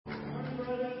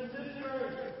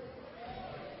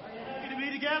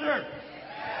together?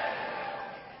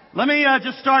 Let me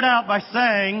just start out by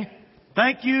saying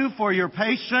thank you for your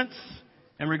patience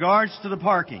in regards to the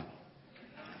parking.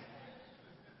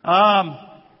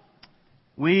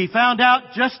 We found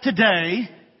out just today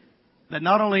that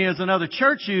not only is another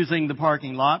church using the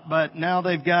parking lot, but now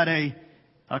they've got a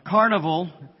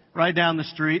carnival right down the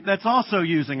street that's also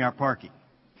using our parking.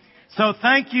 So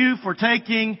thank you for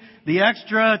taking the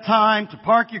extra time to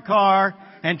park your car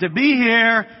and to be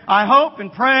here. I hope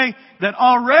and pray that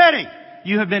already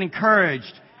you have been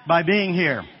encouraged by being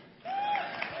here.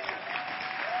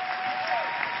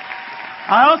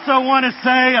 I also want to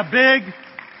say a big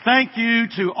thank you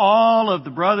to all of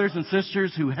the brothers and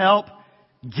sisters who help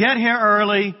get here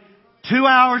early, 2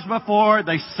 hours before.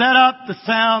 They set up the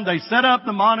sound, they set up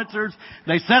the monitors,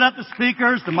 they set up the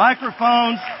speakers, the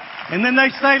microphones, and then they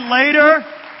stay later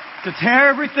to tear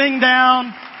everything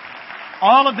down.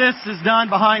 All of this is done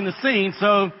behind the scenes,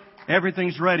 so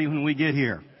everything's ready when we get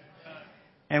here.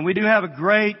 And we do have a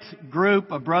great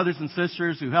group of brothers and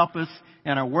sisters who help us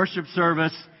in our worship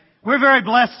service. We're very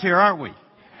blessed here, aren't we?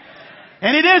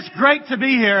 And it is great to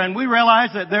be here, and we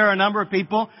realize that there are a number of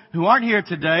people who aren't here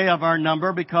today of our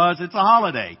number because it's a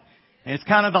holiday. It's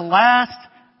kind of the last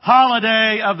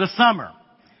holiday of the summer.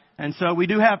 And so we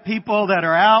do have people that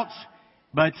are out,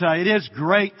 but it is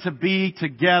great to be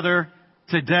together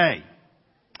today.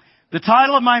 The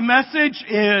title of my message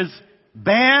is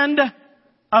Band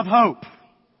of Hope.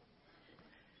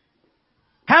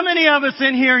 How many of us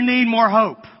in here need more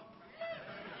hope?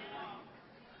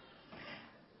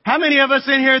 How many of us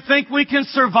in here think we can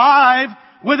survive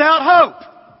without hope?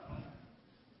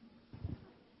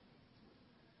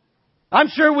 I'm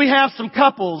sure we have some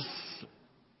couples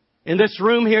in this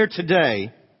room here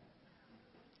today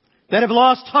that have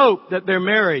lost hope that their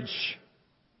marriage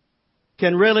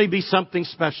can really be something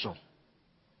special.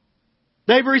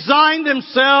 They've resigned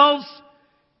themselves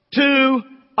to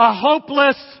a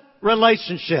hopeless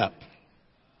relationship.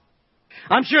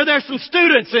 I'm sure there's some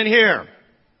students in here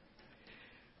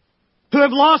who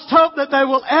have lost hope that they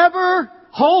will ever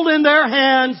hold in their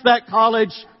hands that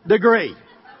college degree.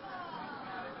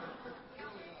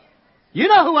 You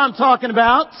know who I'm talking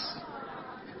about.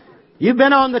 You've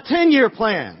been on the 10-year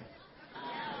plan.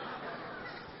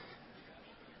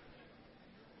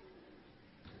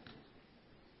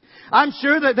 I'm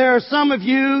sure that there are some of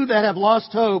you that have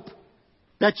lost hope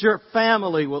that your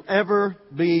family will ever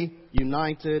be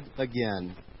united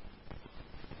again.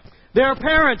 There are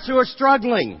parents who are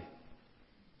struggling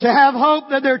to have hope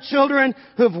that their children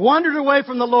who have wandered away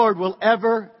from the Lord will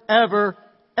ever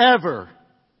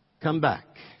come back.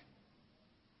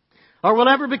 Or will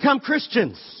ever become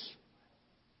Christians.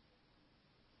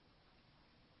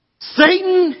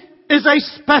 Satan is a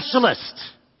specialist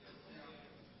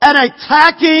at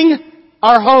attacking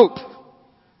our hope.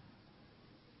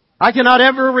 I cannot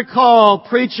ever recall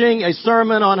preaching a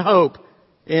sermon on hope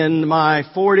in my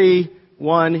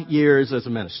 41 years as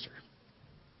a minister.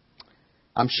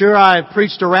 I'm sure I've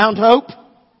preached around hope,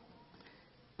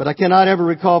 but I cannot ever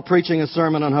recall preaching a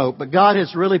sermon on hope. But God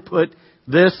has really put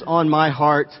this on my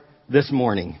heart this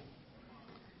morning.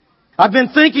 I've been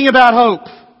thinking about hope.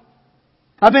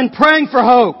 I've been praying for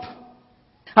hope.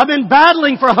 I've been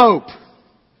battling for hope.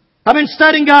 I've been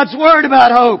studying God's Word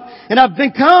about hope. And I've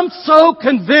become so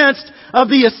convinced of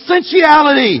the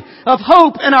essentiality of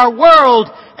hope in our world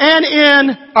and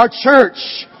in our church.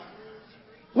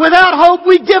 Without hope,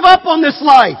 we give up on this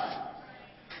life.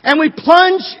 And we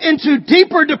plunge into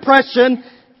deeper depression.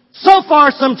 So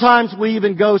far, sometimes we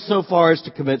even go so far as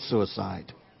to commit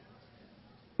suicide.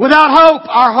 Without hope,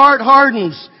 our heart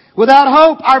hardens. Without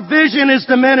hope, our vision is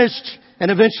diminished and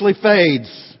eventually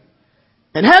fades.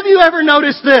 And have you ever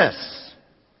noticed this?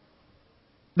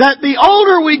 That the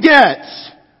older we get,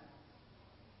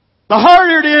 the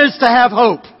harder it is to have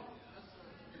hope.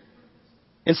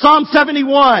 In Psalm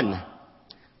 71,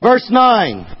 verse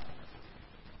 9,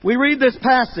 we read this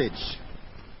passage.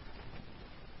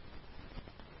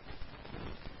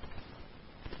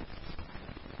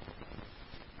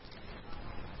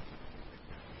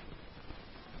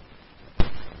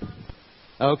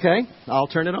 Okay, I'll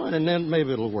turn it on and then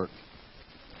maybe it'll work.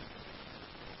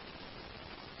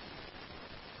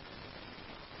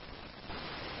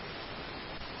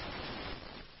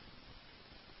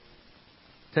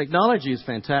 Technology is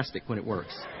fantastic when it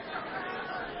works.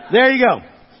 There you go.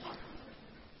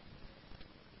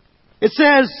 It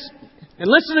says, and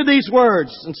listen to these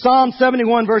words in Psalm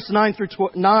 71, verse 9 through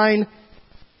 9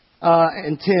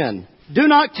 and 10. Do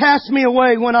not cast me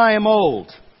away when I am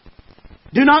old.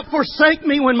 Do not forsake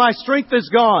me when my strength is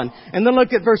gone. And then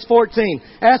look at verse 14.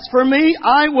 As for me,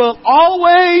 I will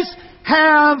always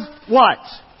have what?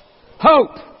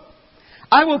 Hope.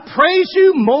 I will praise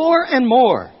you more and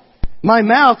more. My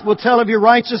mouth will tell of your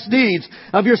righteous deeds,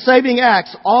 of your saving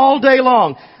acts all day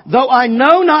long. Though I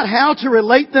know not how to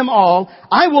relate them all,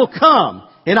 I will come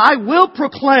and I will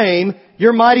proclaim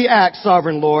your mighty acts,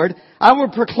 sovereign Lord. I will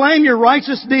proclaim your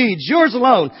righteous deeds, yours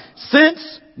alone,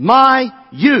 since my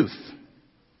youth.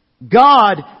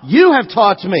 God, you have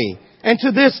taught me, and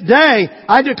to this day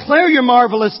I declare your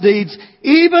marvelous deeds,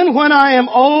 even when I am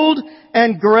old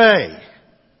and gray.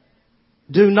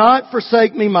 Do not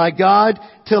forsake me, my God,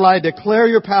 till I declare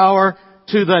your power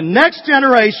to the next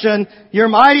generation, your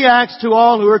mighty acts to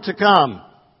all who are to come.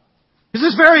 This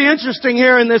is very interesting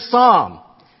here in this psalm.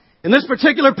 In this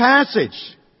particular passage,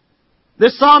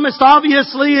 this psalmist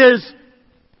obviously is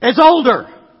older.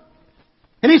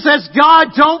 And he says, God,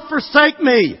 don't forsake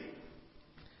me.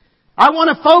 I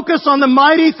want to focus on the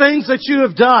mighty things that you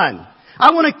have done.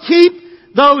 I want to keep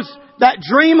that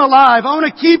dream alive. I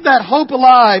want to keep that hope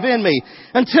alive in me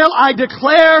until I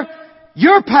declare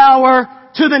your power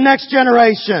to the next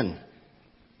generation.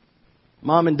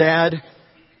 Mom and Dad,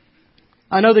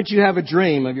 I know that you have a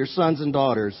dream of your sons and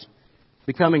daughters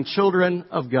becoming children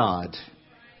of God.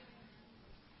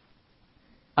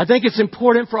 I think it's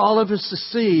important for all of us to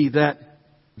see that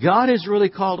God has really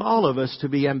called all of us to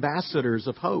be ambassadors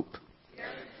of hope.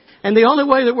 And the only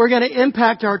way that we're going to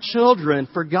impact our children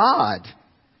for God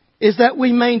is that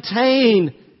we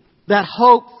maintain that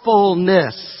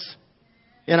hopefulness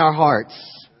in our hearts.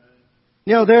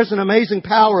 You know, there's an amazing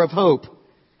power of hope.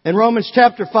 In Romans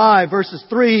chapter 5, verses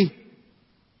 3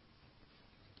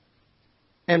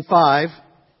 and 5, I'm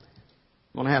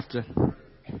going to have to...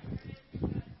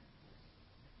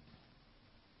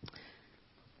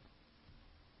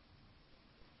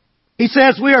 He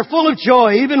says, we are full of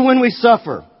joy even when we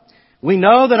suffer. We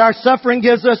know that our suffering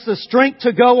gives us the strength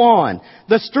to go on.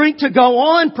 The strength to go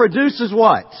on produces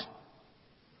what?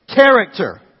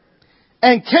 Character.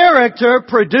 And character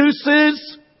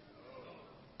produces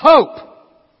hope.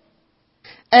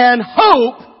 And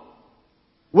hope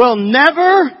will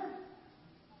never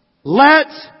let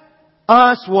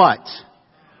us what?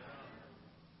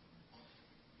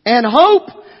 And hope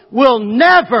will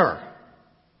never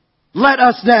let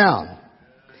us down.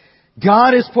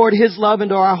 God has poured His love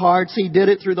into our hearts. He did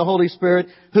it through the Holy Spirit,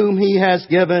 whom He has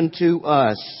given to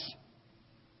us.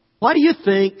 Why do you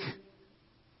think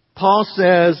Paul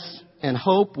says, and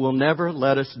hope will never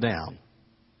let us down?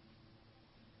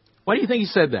 Why do you think he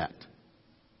said that?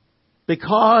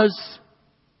 Because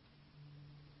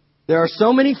there are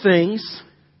so many things,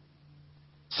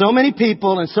 so many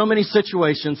people, and so many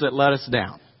situations that let us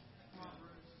down.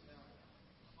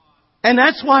 And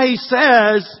that's why he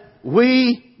says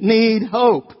we need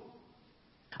hope.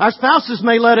 Our spouses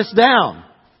may let us down.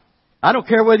 I don't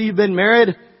care whether you've been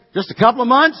married just a couple of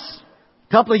months,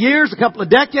 a couple of years, a couple of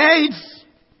decades,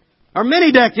 or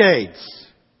many decades.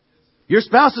 Your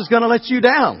spouse is going to let you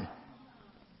down.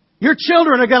 Your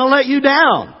children are going to let you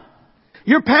down.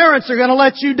 Your parents are going to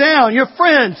let you down. Your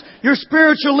friends, your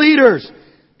spiritual leaders,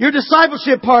 your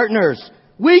discipleship partners.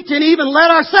 We can even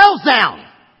let ourselves down.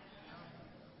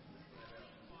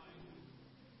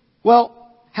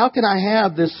 Well, how can I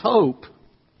have this hope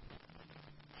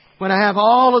when I have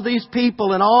all of these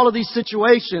people and all of these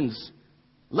situations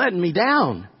letting me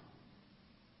down?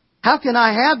 How can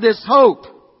I have this hope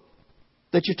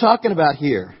that you're talking about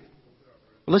here?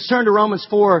 Well, let's turn to Romans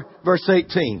 4, verse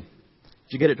 18. Did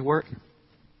you get it to work?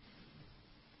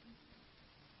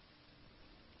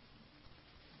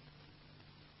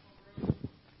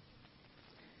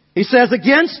 He says,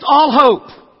 against all hope,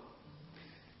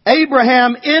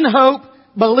 Abraham in hope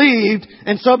believed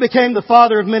and so became the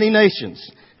father of many nations.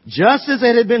 Just as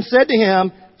it had been said to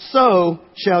him, so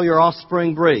shall your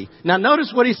offspring be. Now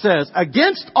notice what he says.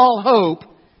 Against all hope,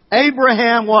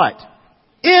 Abraham what?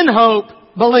 In hope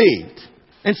believed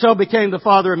and so became the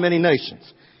father of many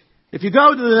nations. If you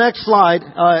go to the next slide,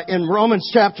 in Romans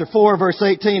chapter 4, verse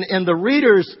 18, in the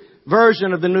reader's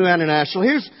version of the New International,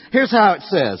 here's how it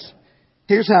says.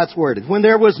 Here's how it's worded. When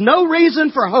there was no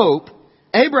reason for hope,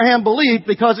 Abraham believed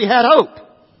because he had hope.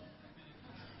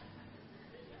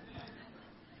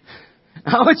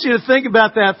 I want you to think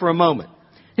about that for a moment.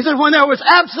 He said when there was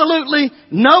absolutely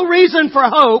no reason for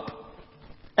hope,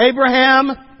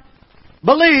 Abraham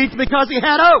believed because he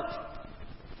had hope.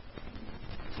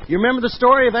 You remember the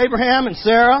story of Abraham and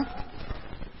Sarah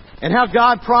and how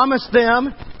God promised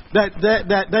them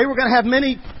that they were going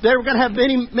to have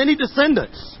many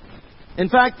descendants. In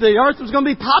fact, the earth was going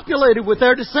to be populated with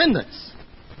their descendants.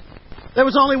 There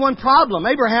was only one problem.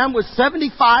 Abraham was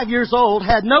 75 years old,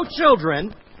 had no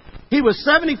children, He was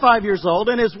 75 years old,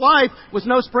 and his wife was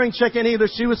no spring chicken either.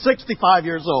 She was 65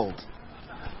 years old.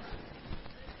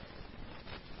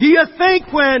 Do you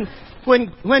think when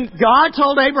God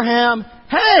told Abraham,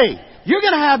 hey, you're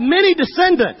going to have many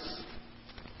descendants,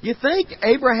 you think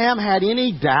Abraham had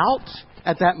any doubt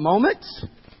at that moment?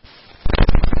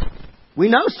 We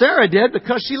know Sarah did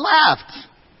because she laughed.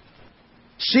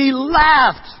 She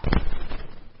laughed.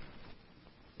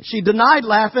 She denied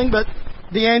laughing, but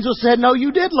the angel said, no,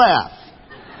 you did laugh.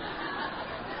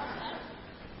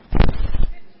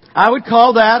 I would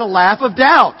call that a laugh of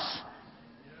doubt.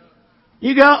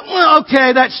 You go, well,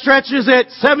 okay, that stretches it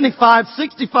 75,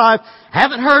 65.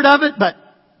 Haven't heard of it, but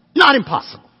not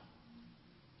impossible.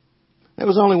 There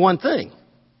was only one thing.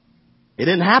 It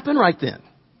didn't happen right then.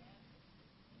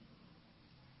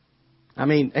 I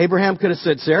mean, Abraham could have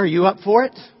said, Sarah, are you up for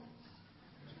it?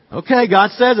 Okay,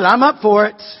 God says it. I'm up for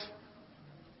it.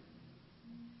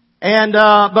 And,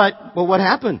 but what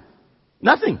happened?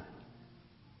 Nothing.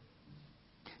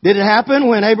 Did it happen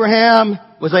when Abraham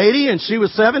was 80 and she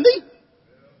was 70?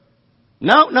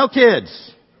 No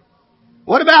kids.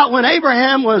 What about when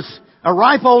Abraham was a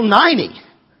ripe old 90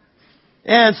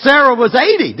 and Sarah was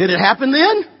 80? Did it happen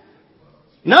then?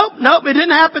 Nope, it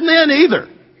didn't happen then either.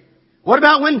 What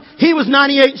about when he was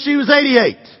 98 and she was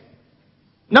 88?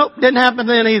 Nope, didn't happen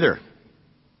then either.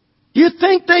 Do you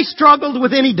think they struggled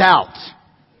with any doubt?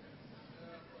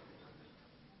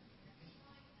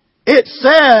 It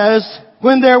says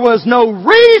when there was no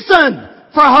reason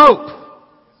for hope.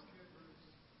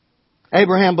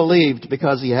 Abraham believed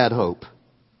because he had hope.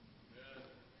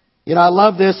 You know, I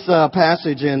love this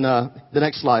passage in the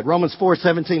next slide, Romans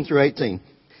 4:17 through 18.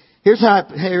 Here's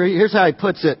how he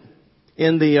puts it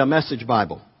in the Message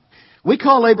Bible. We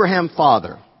call Abraham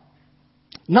father,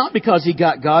 not because he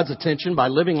got God's attention by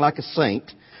living like a saint,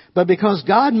 but because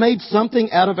God made something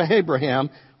out of Abraham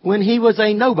when he was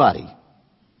a nobody.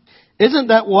 Isn't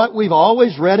that what we've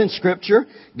always read in Scripture?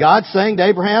 God saying to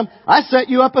Abraham, I set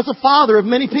you up as a father of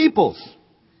many peoples.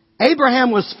 Abraham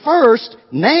was first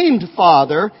named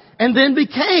father and then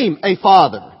became a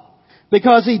father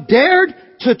because he dared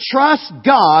to trust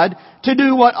God to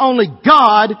do what only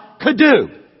God could do.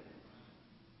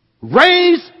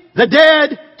 Raise the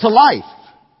dead to life.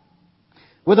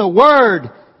 With a word,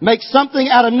 make something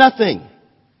out of nothing.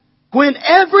 When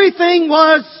everything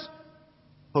was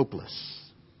hopeless.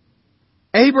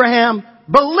 Abraham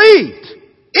believed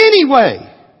anyway,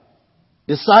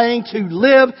 deciding to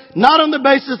live not on the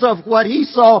basis of what he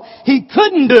saw he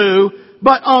couldn't do,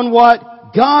 but on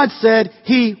what God said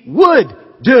he would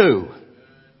do.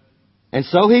 And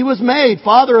so he was made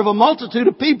father of a multitude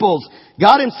of peoples.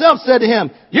 God himself said to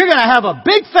him, you're going to have a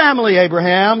big family,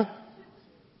 Abraham.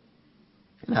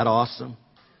 Isn't that awesome?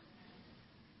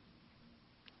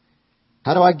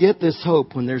 How do I get this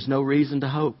hope when there's no reason to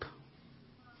hope?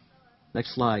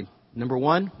 Next slide. Number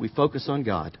one, we focus on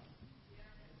God.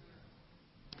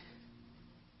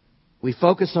 We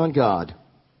focus on God,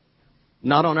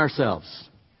 not on ourselves.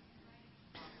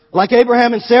 Like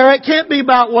Abraham and Sarah, it can't be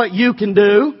about what you can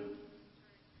do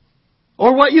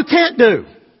or what you can't do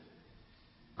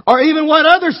or even what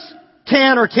others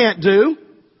can or can't do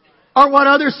or what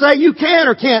others say you can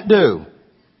or can't do.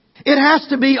 It has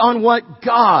to be on what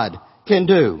God can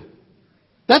do.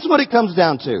 That's what it comes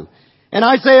down to. In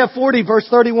Isaiah 40 verse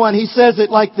 31, he says it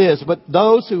like this, but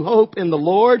those who hope in the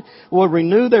Lord will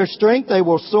renew their strength. They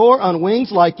will soar on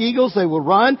wings like eagles. They will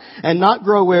run and not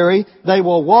grow weary. They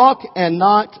will walk and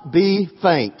not be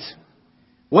faint.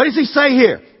 What does he say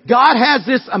here? God has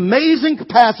this amazing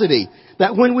capacity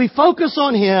that when we focus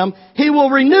on Him, He will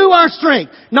renew our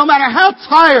strength. No matter how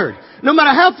tired, no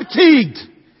matter how fatigued,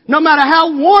 no matter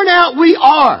how worn out we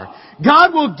are,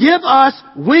 God will give us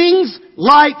wings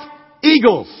like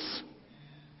eagles.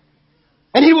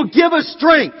 And He will give us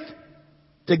strength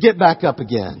to get back up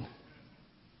again.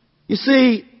 You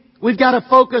see, we've got to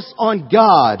focus on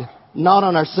God, not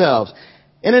on ourselves.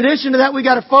 In addition to that, we've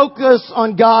got to focus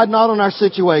on God, not on our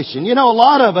situation. You know, a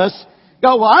lot of us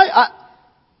go, well, I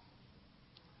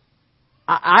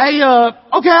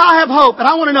have hope, and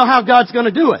I want to know how God's going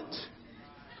to do it.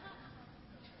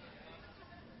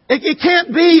 It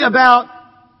can't be about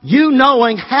you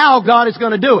knowing how God is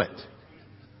going to do it.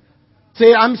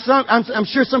 See, I'm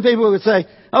sure some people would say,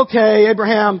 okay,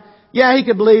 Abraham, yeah, he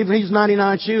could believe he's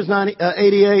 99, she was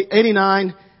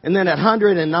 89, and then at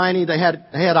 190 they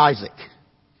had Isaac.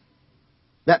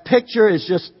 That picture is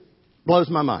just blows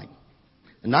my mind.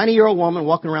 A 90-year-old woman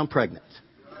walking around pregnant.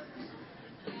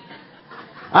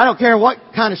 I don't care what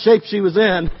kind of shape she was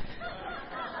in.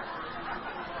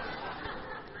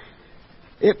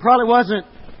 It probably wasn't,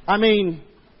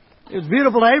 It was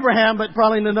beautiful to Abraham, but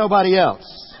probably to nobody else.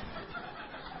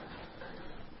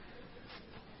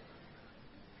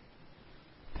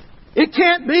 It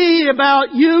can't be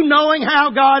about you knowing how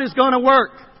God is going to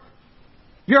work.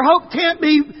 Your hope can't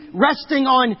be resting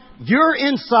on your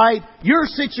insight, your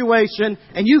situation,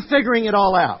 and you figuring it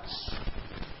all out.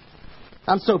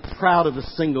 I'm so proud of the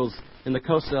singles in the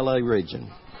coastal LA region.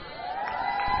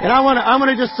 And I want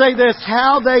to just say this,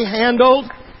 how they handled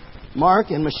Mark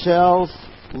and Michelle's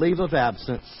leave of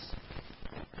absence.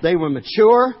 They were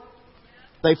mature.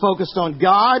 They focused on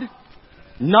God,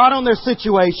 not on their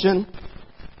situation.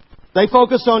 They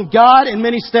focused on God, and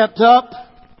many stepped up,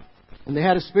 and they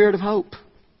had a spirit of hope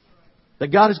that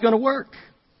God is going to work.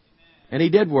 And He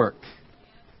did work.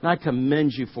 And I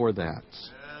commend you for that.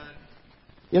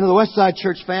 You know, the Westside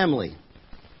Church family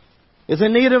is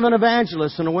in need of an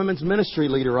evangelist and a women's ministry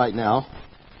leader right now.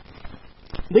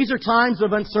 These are times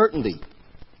of uncertainty.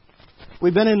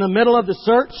 We've been in the middle of the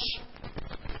search.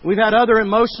 We've had other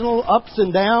emotional ups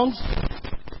and downs.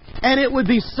 And it would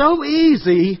be so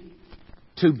easy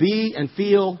to be and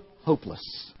feel hopeless.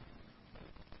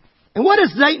 And what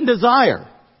does Satan desire?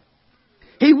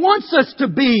 He wants us to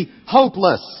be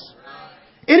hopeless.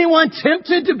 Anyone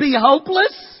tempted to be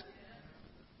hopeless?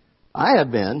 I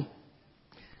have been.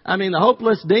 I mean, the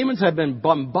hopeless demons have been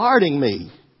bombarding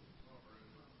me.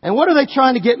 And what are they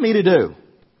trying to get me to do?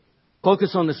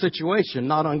 Focus on the situation,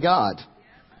 not on God.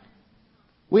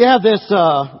 We have this,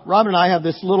 Robin and I have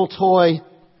this little toy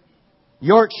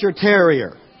Yorkshire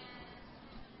Terrier.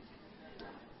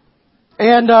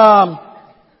 And about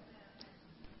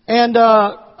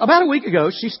a week ago,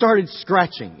 she started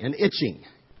scratching and itching.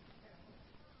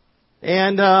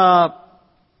 And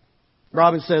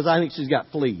Robin says, I think she's got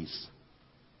fleas.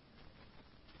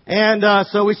 And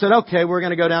so we said, okay, we're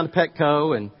going to go down to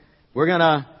Petco and we're going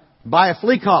to buy a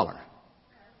flea collar.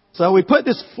 So we put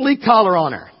this flea collar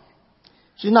on her.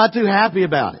 She's not too happy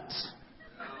about it.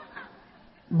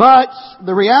 But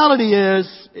the reality is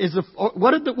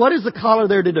what is the collar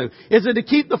there to do? Is it to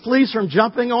keep the fleas from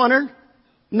jumping on her?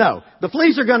 No. The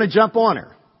fleas are going to jump on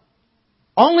her.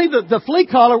 Only the flea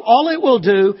collar, all it will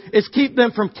do is keep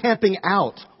them from camping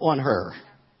out on her.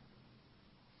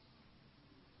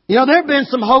 You know, there have been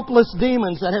some hopeless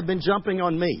demons that have been jumping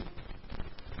on me.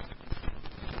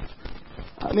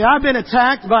 I mean, I've been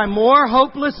attacked by more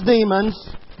hopeless demons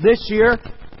this year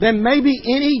than maybe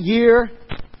any year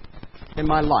in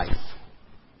my life.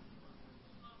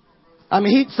 I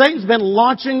mean, Satan's been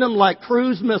launching them like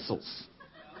cruise missiles.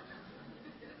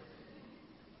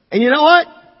 And you know what?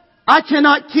 I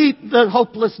cannot keep the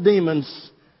hopeless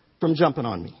demons from jumping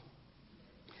on me.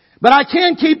 But I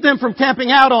can keep them from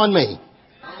camping out on me.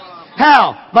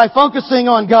 How? By focusing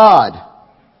on God.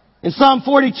 In Psalm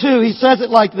 42, he says it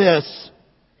like this.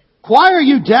 Why are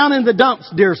you down in the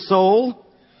dumps, dear soul?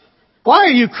 Why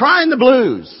are you crying the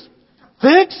blues?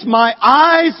 Fix my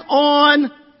eyes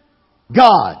on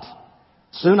God.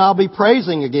 Soon I'll be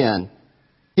praising again.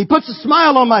 He puts a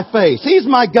smile on my face. He's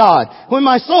my God. When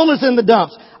my soul is in the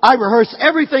dumps, I rehearse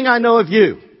everything I know of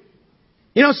you.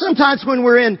 You know, sometimes when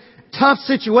we're in tough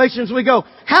situations, we go,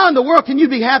 how in the world can you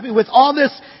be happy with all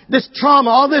this trauma,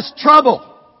 all this trouble?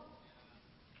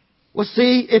 Well,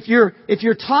 see, if your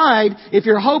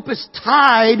hope is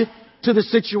tied to the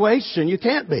situation, you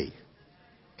can't be.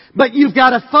 But you've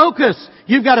got to focus.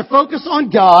 You've got to focus on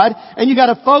God, and you've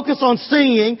got to focus on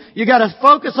singing. You've got to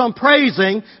focus on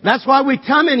praising. That's why we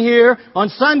come in here on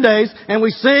Sundays and we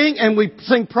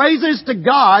sing praises to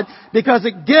God, because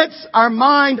it gets our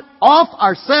mind off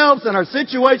ourselves and our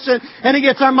situation, and it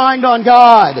gets our mind on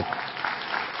God.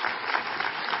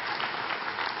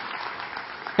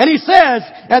 And he says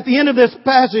at the end of this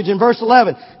passage in verse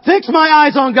 11, fix my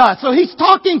eyes on God. So he's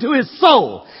talking to his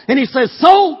soul. And he says,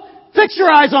 soul, fix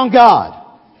your eyes on God.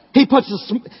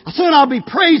 Soon I'll be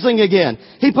praising again.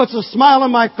 He puts a smile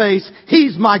on my face.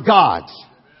 He's my God.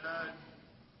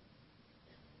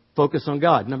 Focus on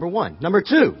God, number one. Number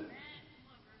two,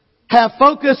 have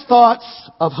focused thoughts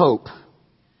of hope.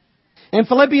 In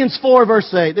Philippians 4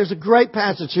 verse 8, there's a great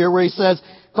passage here where he says,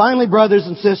 finally, brothers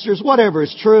and sisters, whatever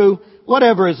is true,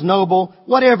 whatever is noble,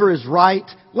 whatever is right,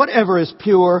 whatever is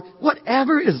pure,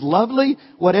 whatever is lovely,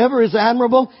 whatever is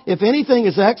admirable, if anything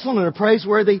is excellent or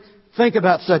praiseworthy, think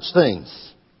about such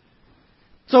things.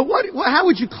 So how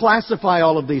would you classify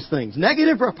all of these things?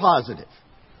 Negative or positive?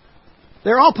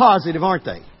 They're all positive, aren't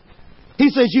they? He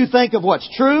says you think of what's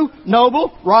true,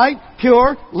 noble, right,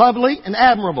 pure, lovely, and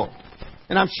admirable.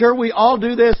 And I'm sure we all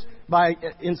do this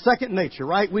in second nature,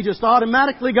 right? We just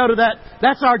automatically go to that.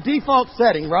 That's our default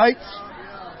setting, right?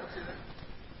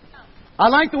 I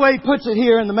like the way he puts it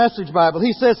here in the Message Bible.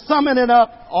 He says, summing it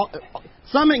up,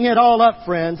 Summing it all up,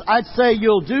 friends, I'd say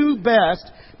you'll do best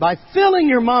by filling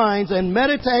your minds and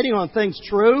meditating on things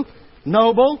true,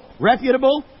 noble,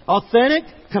 reputable, authentic,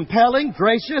 compelling,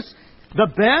 gracious, the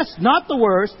best, not the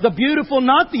worst, the beautiful,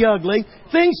 not the ugly,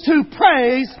 things to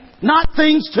praise, not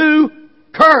things to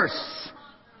curse.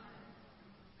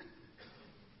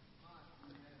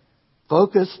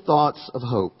 Focused thoughts of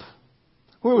hope.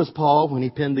 Where was Paul when he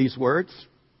penned these words?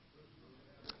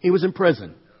 He was in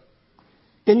prison.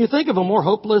 Can you think of a more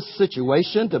hopeless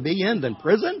situation to be in than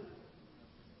prison?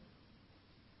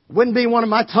 Wouldn't be one of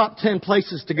my top 10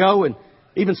 places to go and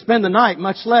even spend the night,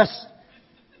 much less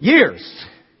years.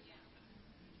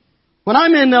 When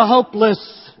I'm in the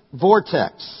hopeless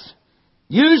vortex,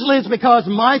 usually it's because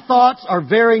my thoughts are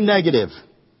very negative.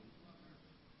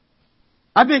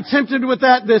 I've been tempted with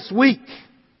that this week.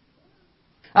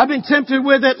 I've been tempted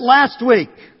with it last week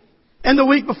and the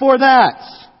week before that.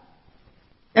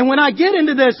 And when I get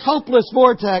into this hopeless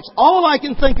vortex, all I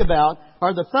can think about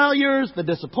are the failures, the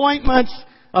disappointments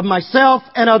of myself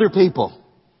and other people.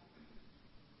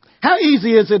 How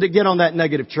easy is it to get on that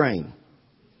negative train?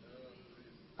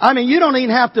 I mean, you don't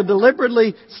even have to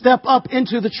deliberately step up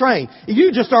into the train.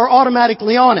 You just are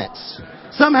automatically on it.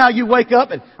 Somehow you wake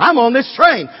up and I'm on this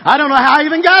train. I don't know how I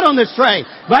even got on this train,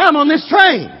 but I'm on this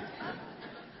train.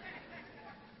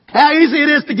 How easy it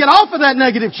is to get off of that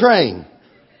negative train.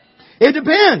 It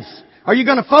depends. Are you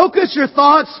going to focus your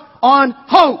thoughts on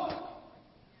hope?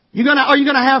 Are you going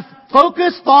to have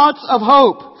focused thoughts of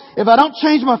hope? If I don't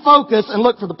change my focus and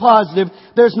look for the positive,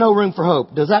 there's no room for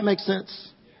hope. Does that make sense?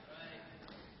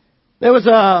 There was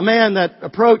a man that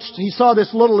approached, he saw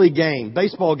this Little League game,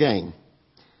 baseball game,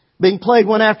 being played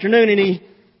one afternoon, and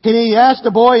he asked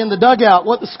a boy in the dugout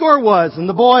what the score was, and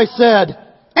the boy said,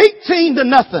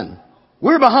 18-0.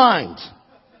 We're behind.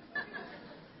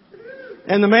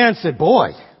 And the man said,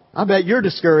 boy, I bet you're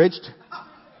discouraged.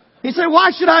 He said, why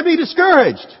should I be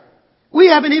discouraged? We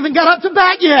haven't even got up to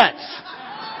bat yet.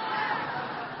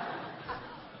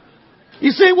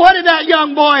 You see, what did that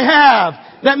young boy have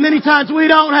that many times we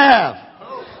don't have?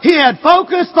 He had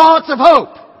focused thoughts of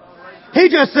hope. He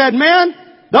just said, man,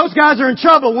 those guys are in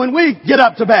trouble when we get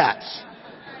up to bat.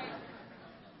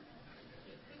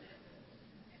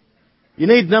 You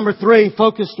need, number 3,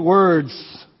 focused words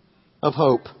of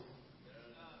hope.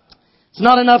 It's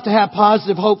not enough to have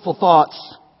positive, hopeful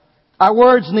thoughts. Our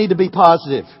words need to be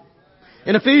positive.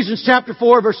 In Ephesians chapter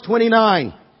 4, verse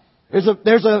 29, there's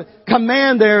a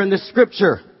command there in this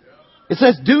scripture. It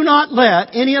says, do not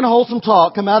let any unwholesome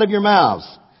talk come out of your mouths,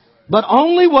 but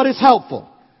only what is helpful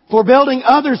for building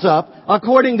others up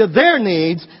according to their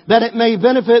needs, that it may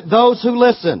benefit those who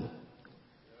listen.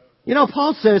 You know,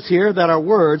 Paul says here that our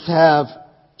words have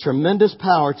tremendous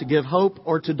power to give hope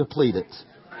or to deplete it.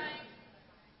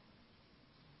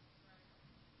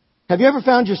 Have you ever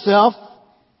found yourself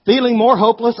feeling more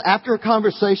hopeless after a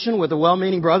conversation with a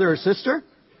well-meaning brother or sister?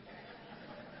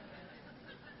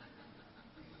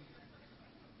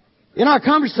 In our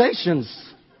conversations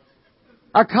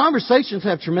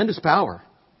have tremendous power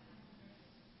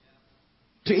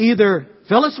to either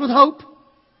fill us with hope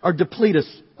or deplete us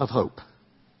of hope.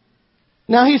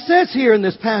 Now he says here in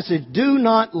this passage, do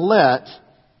not let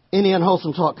any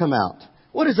unwholesome talk come out.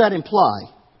 What does that imply?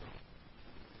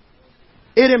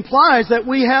 It implies that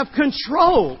we have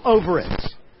control over it.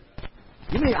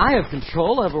 You mean I have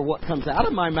control over what comes out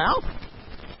of my mouth?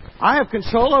 I have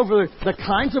control over the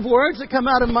kinds of words that come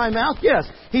out of my mouth? Yes.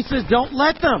 He says, don't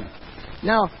let them.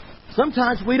 Now,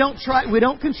 sometimes we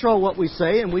don't control what we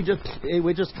say, and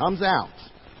it just comes out.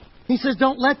 He says,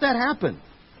 don't let that happen.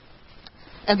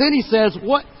 And then he says,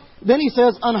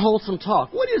 unwholesome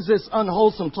talk. What is this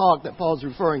unwholesome talk that Paul's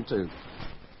referring to?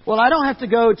 Well, I don't have to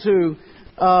go to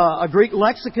a Greek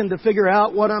lexicon to figure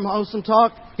out what unwholesome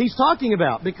talk he's talking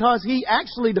about, because he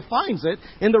actually defines it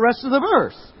in the rest of the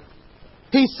verse.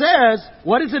 He says,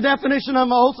 what is the definition of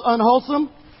unwholesome?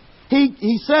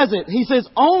 He says it. He says,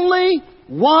 only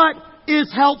what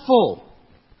is helpful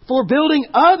for building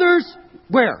others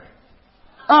where?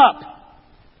 Up.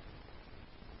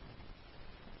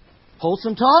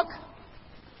 Wholesome talk?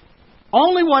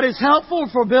 Only what is helpful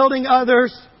for building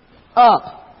others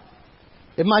up.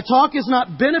 If my talk is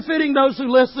not benefiting those who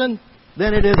listen,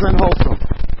 then it is unwholesome.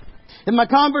 If my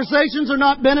conversations are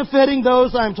not benefiting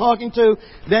those I'm talking to,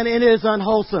 then it is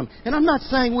unwholesome. And I'm not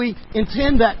saying we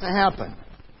intend that to happen.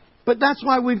 But that's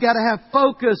why we've got to have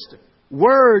focused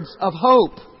words of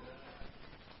hope.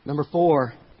 Number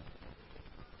 4,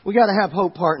 we got to have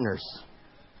hope partners.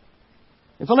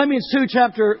 In Philippians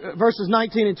 2, verses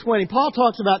 19 and 20, Paul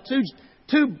talks about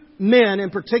two men in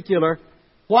particular.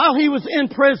 While he was in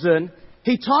prison,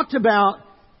 he talked about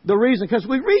the reason, because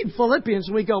we read Philippians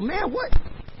and we go, man, what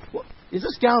is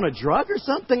this guy on a drug or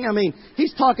something? I mean,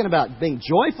 he's talking about being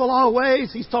joyful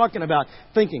always. He's talking about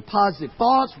thinking positive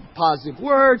thoughts, positive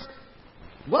words.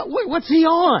 What's he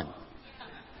on?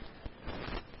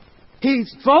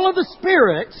 He's full of the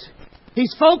Spirit.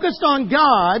 He's focused on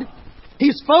God.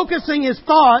 He's focusing his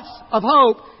thoughts of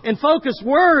hope and focused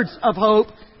words of hope,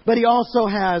 but he also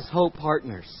has hope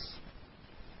partners.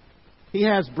 He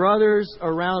has brothers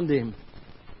around him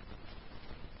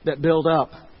that build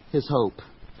up his hope.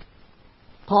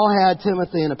 Paul had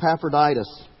Timothy and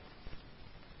Epaphroditus.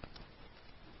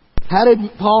 How did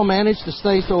Paul manage to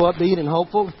stay so upbeat and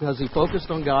hopeful? Because he focused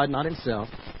on God, not himself.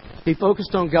 He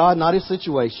focused on God, not his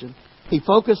situation. He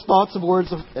focused thoughts and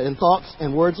words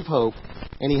of hope,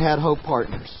 and he had hope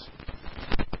partners.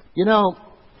 You know,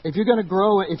 if you're going to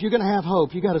grow, if you're going to have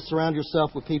hope, you've got to surround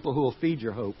yourself with people who will feed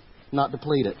your hope, not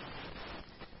deplete it.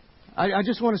 I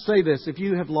just want to say this. If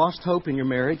you have lost hope in your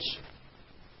marriage,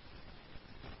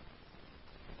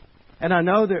 and I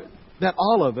know that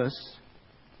all of us,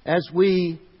 as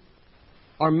we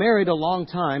are married a long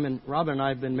time, and Robin and I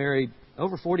have been married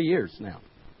over 40 years now.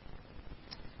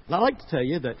 And I'd like to tell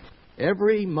you that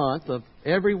every month of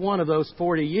every one of those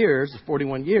 40 years,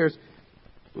 41 years,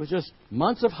 was just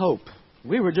months of hope.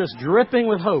 We were just dripping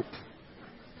with hope.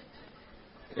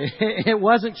 It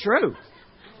wasn't true.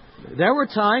 There were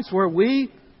times where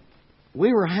we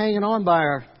were hanging on by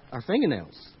our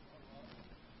fingernails.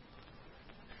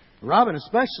 Robin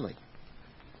especially.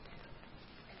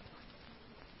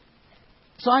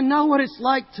 So I know what it's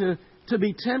like to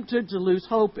be tempted to lose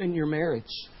hope in your marriage.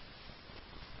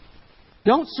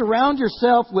 Don't surround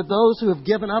yourself with those who have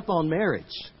given up on marriage.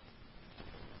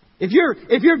 If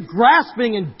you're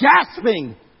grasping and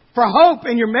gasping for hope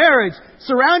in your marriage,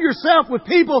 surround yourself with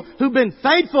people who've been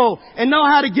faithful and know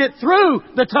how to get through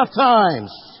the tough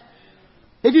times.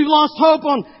 If you've lost hope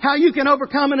on how you can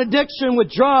overcome an addiction with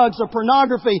drugs or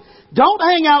pornography, don't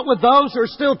hang out with those who are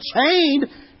still chained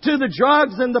to the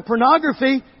drugs and the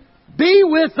pornography. Be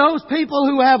with those people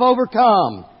who have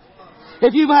overcome.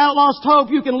 If you've lost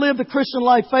hope, you can live the Christian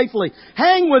life faithfully.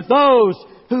 Hang with those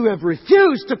who have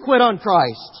refused to quit on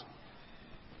Christ.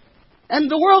 And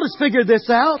the world has figured this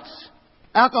out.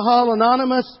 Alcohol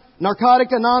Anonymous, Narcotic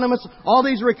Anonymous, all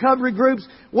these recovery groups.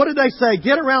 What do they say?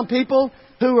 Get around people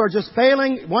who are just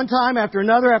failing one time after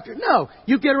another after. No,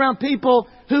 you get around people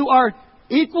who are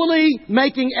equally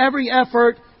making every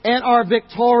effort and are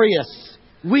victorious.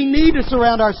 We need to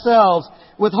surround ourselves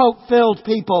with hope-filled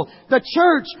people. The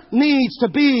church needs to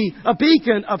be a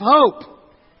beacon of hope.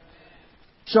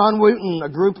 Sean Wooten,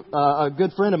 a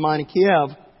good friend of mine in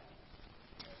Kiev,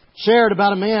 shared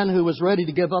about a man who was ready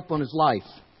to give up on his life.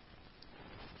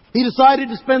 He decided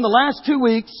to spend the last 2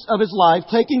 weeks of his life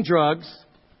taking drugs,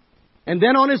 and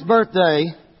then on his birthday,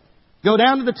 go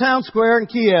down to the town square in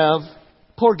Kiev,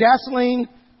 pour gasoline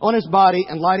on his body,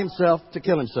 and light himself to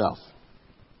kill himself.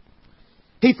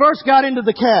 He first got into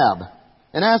the cab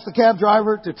and asked the cab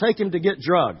driver to take him to get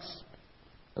drugs.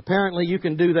 Apparently you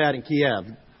can do that in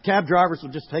Kiev. Cab drivers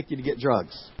will just take you to get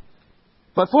drugs.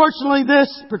 But fortunately,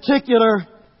 this particular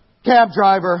cab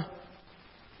driver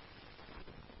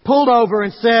pulled over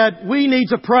and said, "We need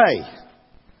to pray."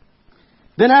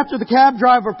 Then after the cab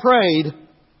driver prayed,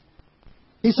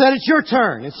 he said, "It's your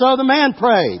turn." And so the man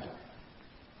prayed.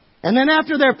 And then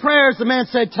after their prayers, the man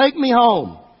said, "Take me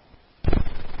home."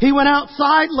 He went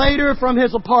outside later from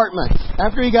his apartment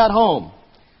after he got home.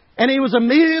 And he was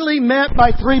immediately met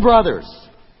by 3 brothers.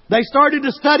 They started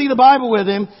to study the Bible with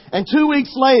him. And 2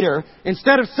 weeks later,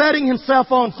 instead of setting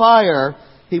himself on fire,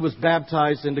 he was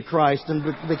baptized into Christ and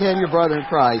became your brother in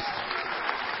Christ.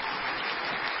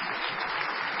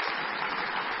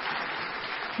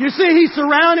 You see, he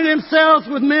surrounded himself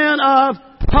with men of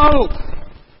hope.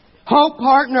 Hope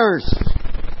partners.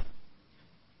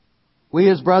 We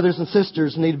as brothers and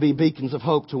sisters need to be beacons of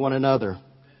hope to one another.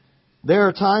 There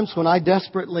are times when I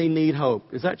desperately need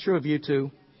hope. Is that true of you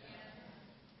too?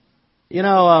 You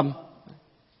know,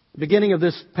 beginning of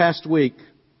this past week,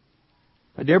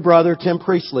 my dear brother, Tim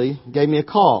Priestley, gave me a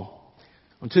call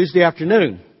on Tuesday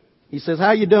afternoon. He says,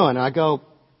 "How you doing?" I go,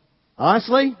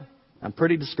 "Honestly, I'm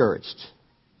pretty discouraged."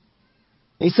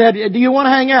 He said, "Do you want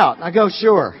to hang out?" I go,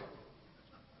 "Sure."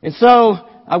 And so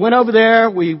I went over there.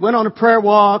 We went on a prayer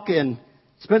walk and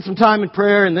spent some time in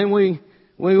prayer. And then we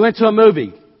went to a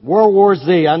movie, World War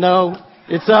Z. I know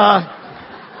it's not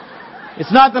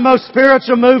the most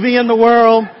spiritual movie in the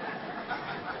world.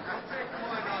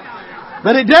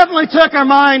 But it definitely took our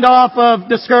mind off of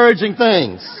discouraging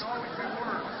things.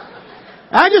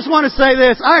 I just want to say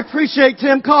this. I appreciate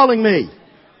Tim calling me.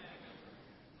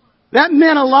 That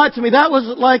meant a lot to me. That was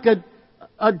like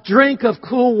a drink of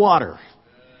cool water.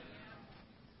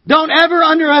 Don't ever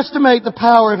underestimate the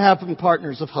power of having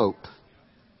partners of hope.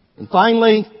 And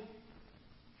finally,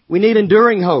 we need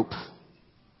enduring hope.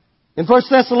 In 1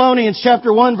 Thessalonians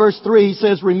chapter 1 verse 3, he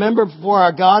says, "Remember before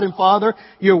our God and Father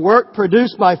your work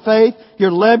produced by faith,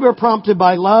 your labor prompted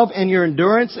by love, and your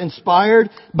endurance inspired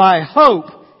by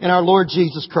hope in our Lord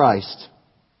Jesus Christ."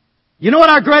 You know what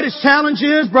our greatest challenge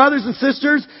is, brothers and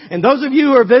sisters? And those of you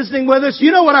who are visiting with us,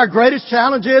 you know what our greatest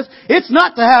challenge is? It's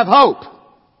not to have hope,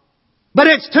 but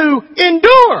it's to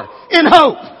endure in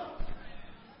hope.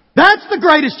 That's the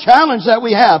greatest challenge that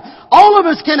we have. All of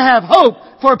us can have hope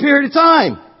for a period of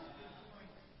time.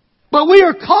 But we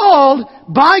are called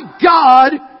by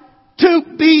God to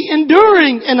be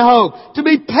enduring in hope, to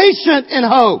be patient in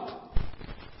hope.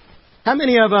 How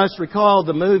many of us recall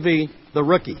the movie The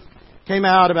Rookie? Came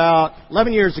out about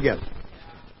 11 years ago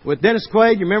with Dennis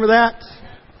Quaid. You remember that?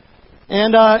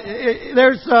 And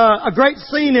there's a great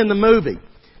scene in the movie.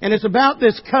 And it's about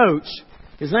this coach.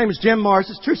 His name is Jim Morris.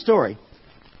 It's a true story.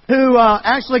 Who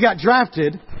actually got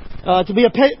drafted to be a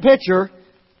pitcher.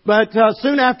 But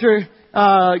soon after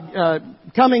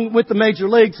coming with the major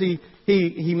leagues,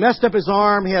 he messed up his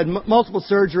arm. He had multiple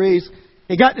surgeries.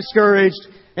 He got discouraged.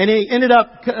 And he ended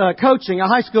up coaching a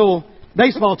high school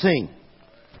baseball team.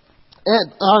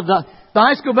 And the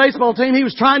high school baseball team, he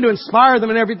was trying to inspire them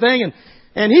and everything.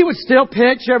 And he would still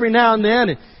pitch every now and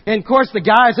then. And of course the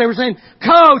guys, they were saying,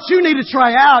 "Coach, you need to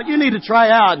try out. You need to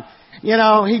try out." You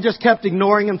know, he just kept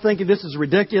ignoring them, thinking this is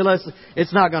ridiculous.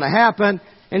 It's not going to happen.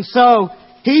 And so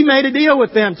he made a deal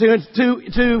with them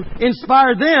to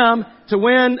inspire them to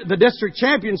win the district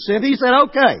championship. He said,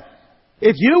 "Okay,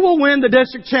 if you will win the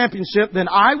district championship, then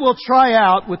I will try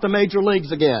out with the major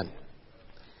leagues again."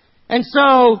 And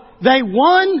so they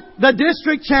won the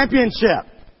district championship.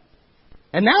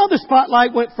 And now the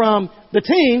spotlight went from the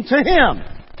team to him.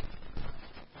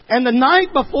 And the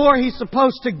night before he's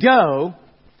supposed to go,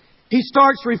 he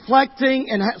starts reflecting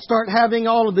and start having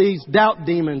all of these doubt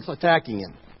demons attacking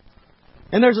him.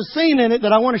 And there's a scene in it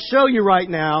that I want to show you right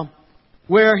now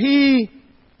where he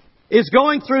is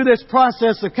going through this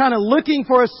process of kind of looking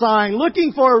for a sign,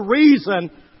 looking for a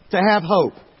reason to have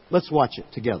hope. Let's watch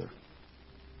it together.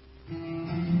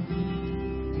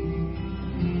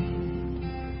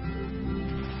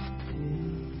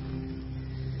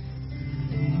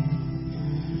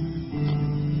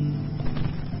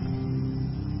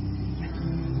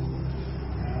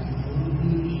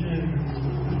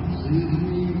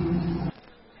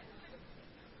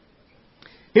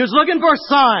 He was looking for a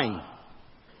sign.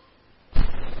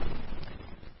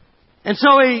 And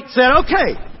so he said,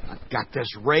 "Okay, I've got this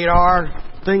radar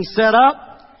thing set up.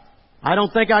 I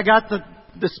don't think I got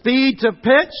the speed to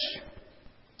pitch.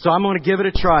 So I'm going to give it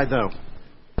a try though."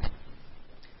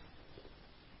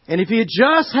 And if he had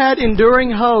just had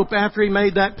enduring hope after he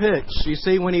made that pitch, you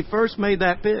see, when he first made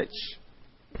that pitch,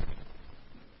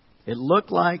 it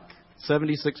looked like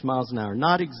 76 miles an hour.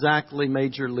 Not exactly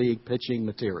major league pitching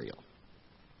material.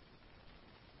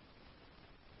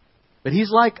 But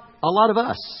he's like a lot of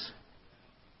us.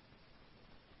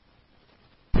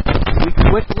 We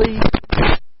quickly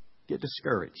get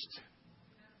discouraged.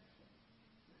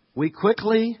 We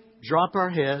quickly drop our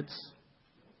heads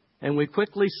and we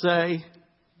quickly say,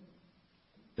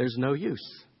 "There's no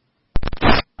use.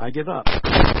 I give up."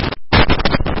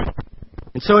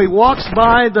 And so he walks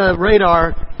by the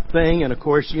radar thing, and of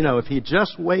course, you know, if he had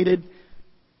just waited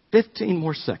 15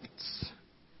 more seconds,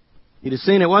 he'd have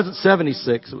seen it wasn't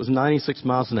 76, it was 96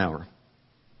 miles an hour.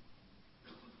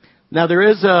 Now there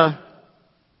is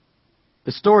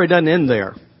the story doesn't end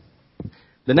there.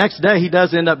 The next day he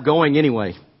does end up going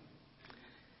anyway.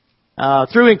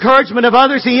 Through encouragement of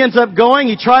others, he ends up going.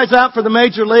 He tries out for the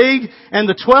major league, and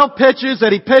the 12 pitches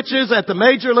that he pitches at the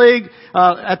major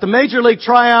league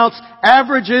tryouts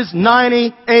averages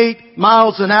 98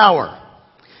 miles an hour.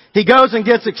 He goes and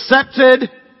gets accepted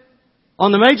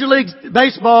on the Major League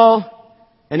Baseball,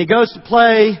 and he goes to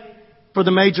play for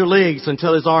the major leagues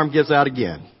until his arm gives out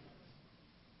again.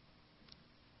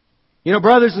 You know,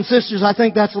 brothers and sisters, I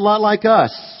think that's a lot like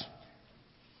us.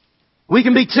 We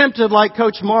can be tempted, like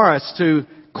Coach Morris, to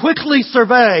quickly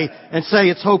survey and say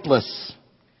it's hopeless.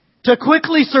 To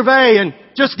quickly survey and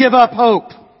just give up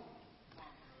hope.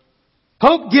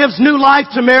 Hope gives new life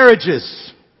to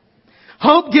marriages.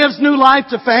 Hope gives new life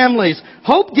to families.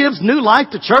 Hope gives new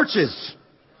life to churches.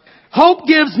 Hope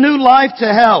gives new life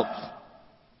to health.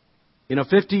 You know,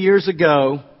 50 years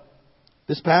ago,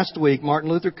 this past week, Martin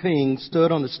Luther King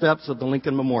stood on the steps of the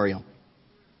Lincoln Memorial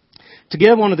to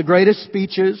give one of the greatest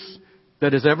speeches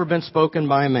that has ever been spoken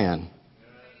by a man.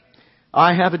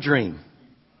 I have a dream.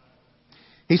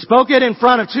 He spoke it in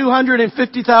front of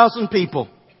 250,000 people.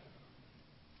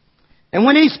 And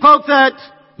when he spoke that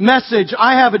message,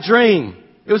 I Have a Dream,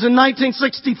 it was in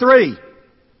 1963.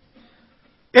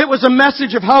 It was a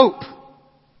message of hope.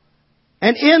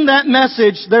 And in that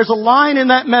message, there's a line in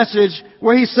that message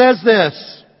where he says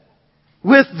this: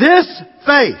 with this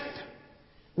faith,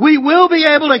 we will be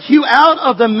able to hew out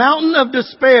of the mountain of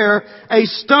despair a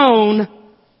stone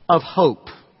of hope.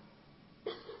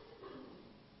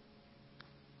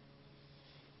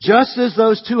 Just as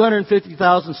those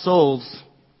 250,000 souls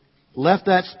left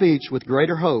that speech with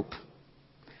greater hope,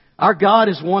 our God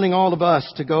is wanting all of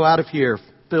us to go out of here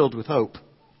filled with hope.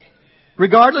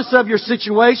 Regardless of your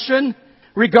situation,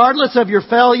 regardless of your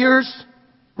failures,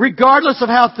 regardless of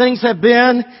how things have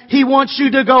been, He wants you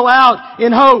to go out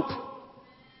in hope.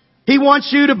 He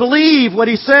wants you to believe what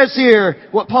He says here,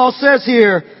 what Paul says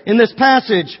here in this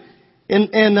passage, in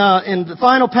the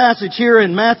final passage here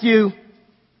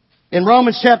in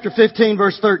Romans chapter 15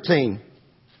 verse 13.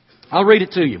 I'll read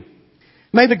it to you.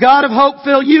 May the God of hope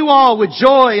fill you all with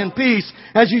joy and peace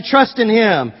as you trust in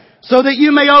Him, so that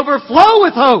you may overflow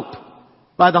with hope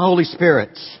by the Holy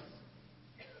Spirit.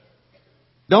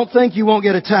 Don't think you won't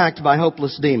get attacked by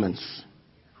hopeless demons.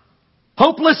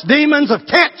 Hopeless demons of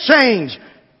can't change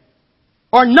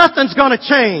or nothing's going to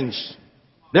change.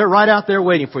 They're right out there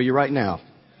waiting for you right now.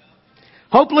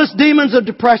 Hopeless demons of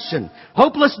depression.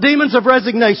 Hopeless demons of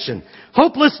resignation.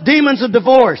 Hopeless demons of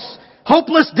divorce.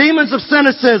 Hopeless demons of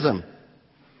cynicism.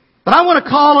 But I want to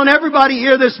call on everybody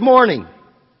here this morning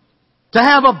to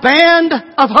have a band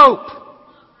of hope.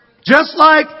 Just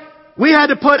like we had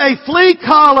to put a flea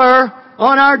collar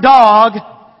on our dog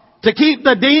to keep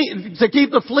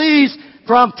the fleas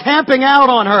from camping out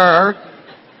on her,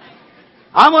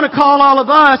 I want to call all of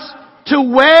us to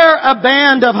wear a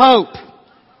band of hope.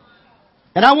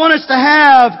 And I want us to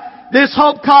have this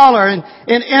hope collar, and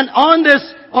on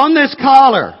this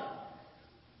collar,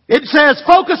 it says,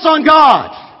 focus on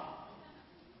God.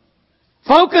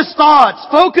 Focused thoughts,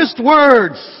 focused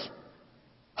words,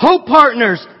 hope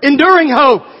partners, enduring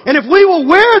hope. And if we will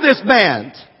wear this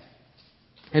band,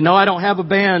 and no, I don't have a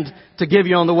band to give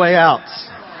you on the way out.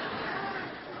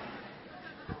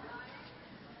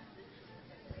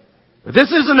 But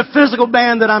this isn't a physical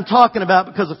band that I'm talking about,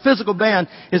 because a physical band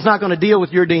is not going to deal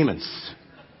with your demons.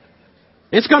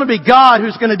 It's going to be God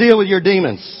who's going to deal with your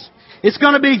demons. It's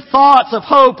going to be thoughts of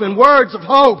hope and words of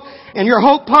hope and your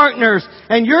hope partners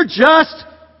and your just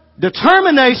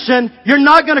determination. You're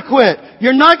not going to quit.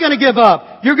 You're not going to give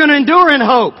up. You're going to endure in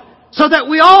hope, so that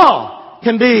we all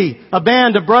can be a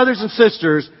band of brothers and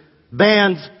sisters,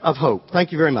 bands of hope.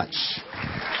 Thank you very much.